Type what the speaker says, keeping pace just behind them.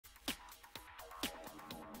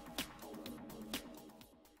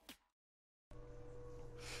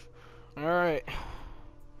Alright.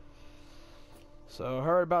 So I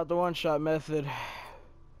heard about the one-shot method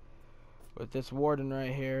with this Warden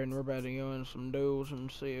right here, and we're about to go in some duels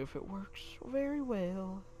and see if it works very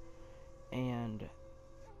well. And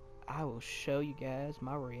I will show you guys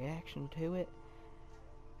my reaction to it.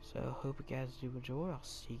 So hope you guys do enjoy. I'll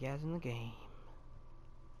see you guys in the game.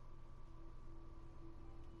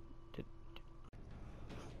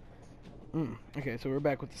 Okay, so we're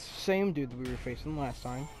back with the same dude that we were facing last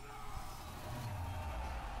time.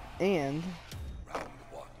 And oh,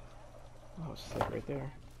 it's like right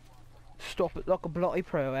there. Stop it like a bloody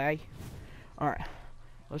pro, eh? Alright,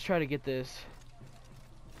 let's try to get this.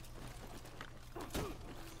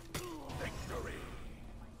 Victory.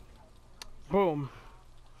 Boom.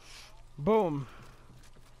 Boom.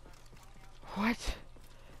 What?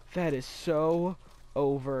 That is so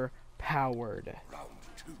overpowered. Round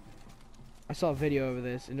two. I saw a video of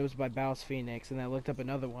this, and it was by Bounce Phoenix, and I looked up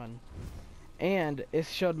another one. And it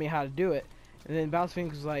showed me how to do it. And then Bounce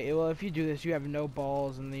Phoenix was like, well, if you do this, you have no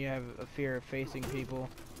balls, and then you have a fear of facing people.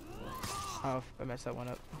 Oh, I messed that one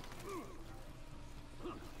up.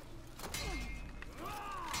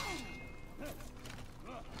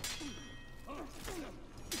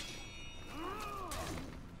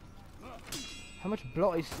 How much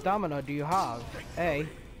bloody stamina do you have? Hey.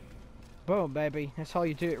 Boom, baby. That's how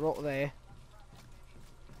you do it right there.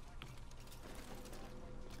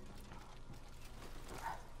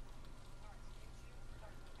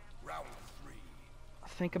 Round three. I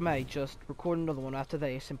think I may just record another one after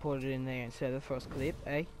this and put it in there instead of the first clip,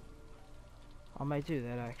 eh? I may do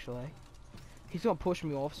that actually. He's gonna push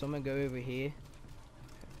me off, so I'm gonna go over here.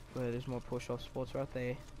 Where there's more push off spots right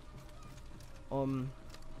there.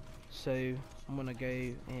 So I'm gonna go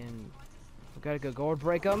and we gotta go guard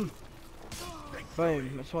break him.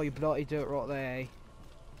 Boom, that's how you bloody do it right there, eh?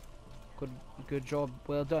 Good job,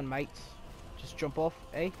 well done, mates. Just jump off,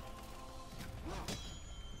 eh?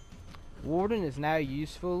 Warden is now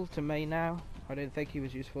useful to me now. I didn't think he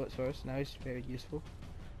was useful at first, now he's very useful.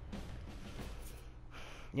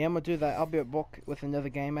 Yeah, I'm gonna do that. I'll be at back with another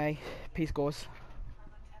game, eh? Peace, guys.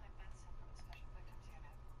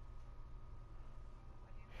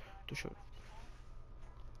 To show.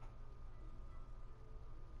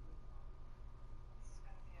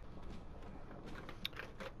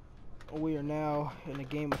 We are now in a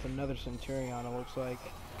game with another Centurion, it looks like.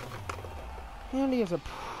 And he has a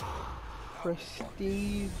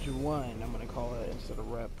Prestige 1, I'm gonna call it, instead of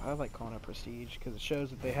Rep. I like calling it Prestige, because it shows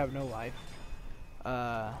that they have no life.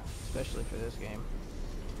 Especially for this game.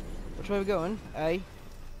 Which way are we going, eh?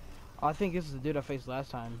 I think this is the dude I faced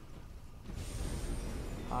last time.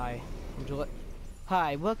 Hi. Would you like...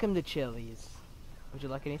 Hi, welcome to Chili's. Would you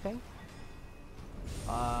like anything?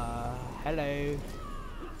 Hello.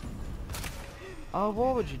 Oh,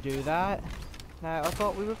 why would you do that? No, I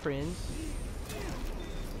thought we were friends.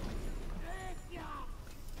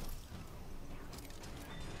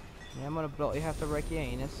 Yeah, I'm gonna bloody have to wreck your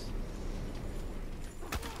anus.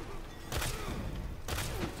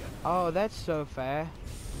 Oh, that's so fair.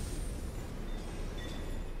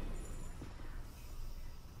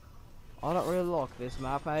 I don't really like this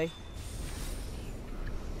map, eh?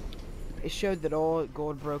 It showed that all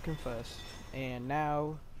gold broken first, and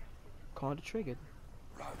now kinda triggered.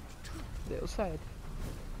 Round two. Little sad.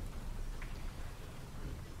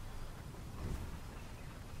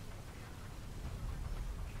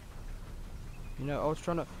 You know, I was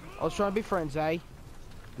trying to be friends, eh?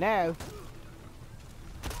 Now.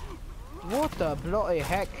 What the bloody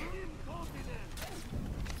heck?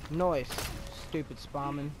 Nice. Stupid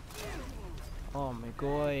spamming. Oh my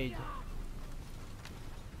god.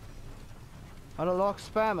 I don't like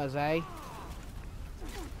spammers, eh?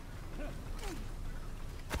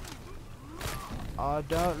 I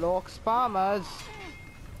don't like spammers.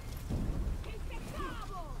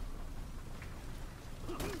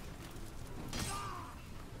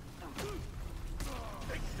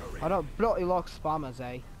 I don't bloody like spammers,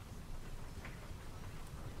 eh?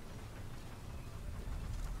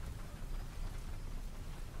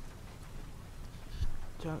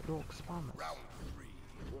 Don't like spammers. Round three.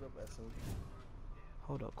 What up, SM?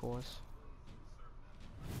 Hold up, course.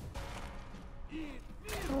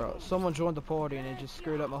 Alright, someone joined the party and it just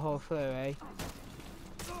screwed up my whole flow, eh?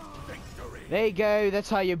 Victory. There you go,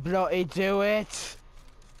 that's how you bloody do it!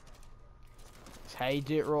 That's how you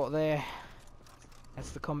do it right there.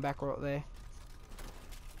 That's the comeback right there.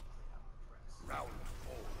 Round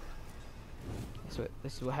four.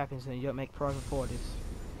 This is what happens when you don't make private parties.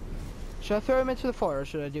 Should I throw him into the fire or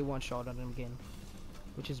should I do one shot on him again?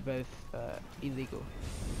 Which is both illegal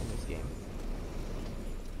in this game.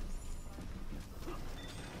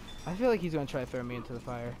 I feel like he's gonna try to throw me into the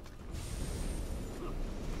fire.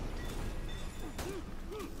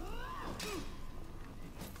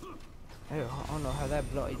 Oh, I don't know how that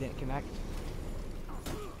bloody didn't connect.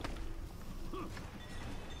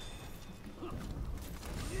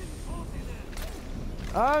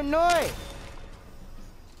 Oh no!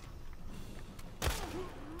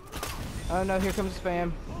 Oh no, here comes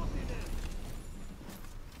spam.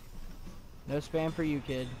 No spam for you,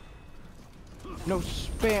 kid. No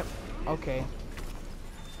spam. Okay.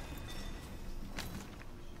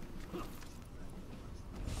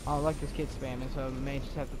 I don't like this kid spamming, so I may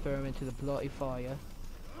just have to throw him into the bloody fire.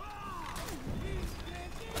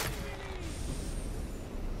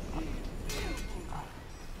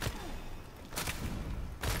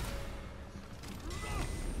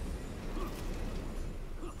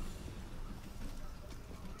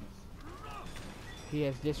 He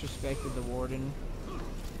has disrespected the Warden.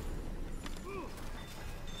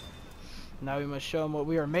 Now we must show him what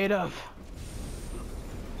we are made of.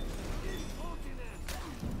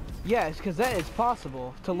 Yes, because that is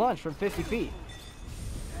possible to launch from 50 feet.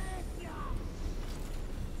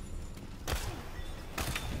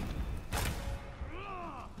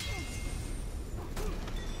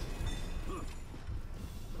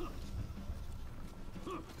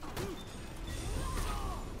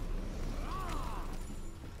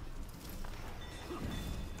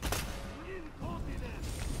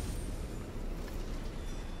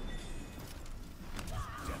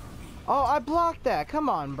 Oh, I blocked that. Come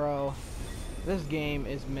on, bro. This game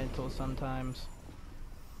is mental sometimes.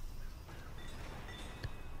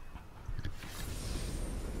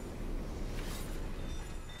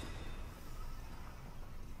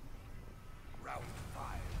 Round 5.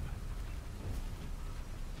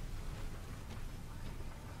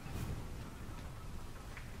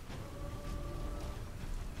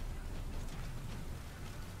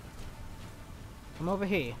 Come over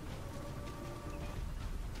here.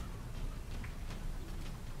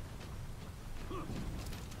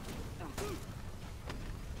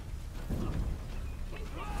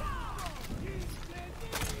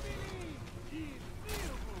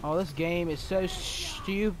 Oh, this game is so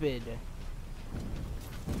stupid.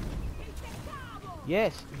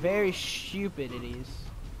 Yes, very stupid it is.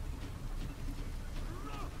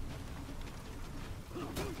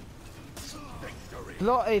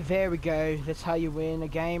 Bloody, there we go. That's how you win a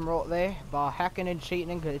game right there. By hacking and cheating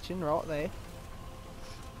and glitching right there.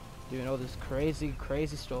 Doing all this crazy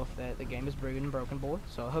stuff that the game is bringing broken board.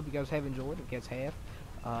 So I hope you guys have enjoyed. If you guys have,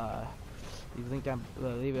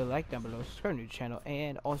 leave a like down below, subscribe to the channel,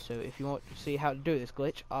 and also if you want to see how to do this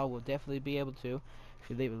glitch, I will definitely be able to if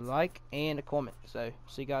you leave a like and a comment. So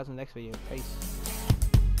see you guys in the next video. Peace.